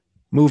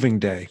Moving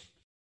day.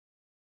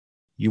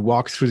 You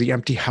walk through the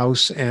empty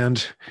house,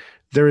 and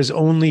there is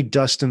only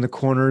dust in the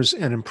corners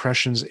and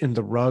impressions in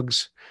the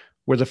rugs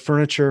where the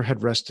furniture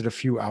had rested a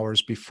few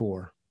hours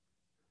before.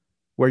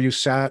 Where you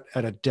sat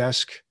at a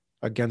desk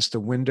against a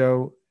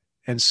window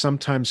and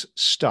sometimes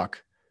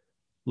stuck,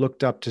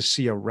 looked up to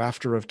see a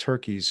rafter of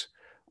turkeys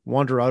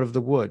wander out of the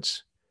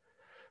woods.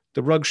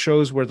 The rug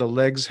shows where the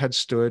legs had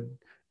stood,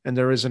 and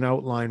there is an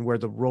outline where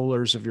the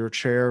rollers of your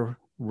chair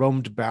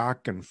roamed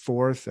back and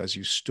forth as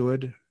you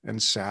stood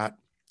and sat.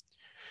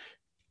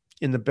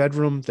 In the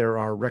bedroom, there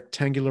are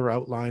rectangular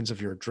outlines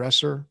of your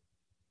dresser.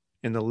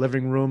 In the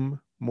living room,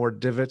 more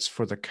divots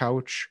for the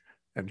couch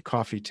and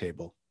coffee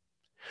table.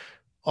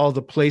 All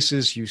the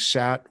places you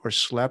sat or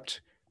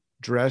slept,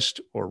 dressed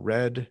or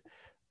read,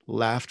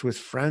 laughed with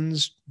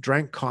friends,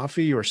 drank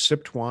coffee or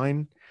sipped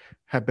wine,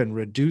 have been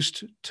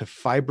reduced to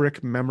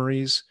fibric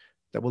memories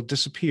that will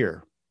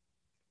disappear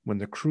when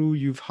the crew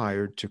you've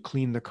hired to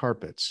clean the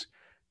carpets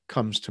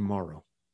comes tomorrow.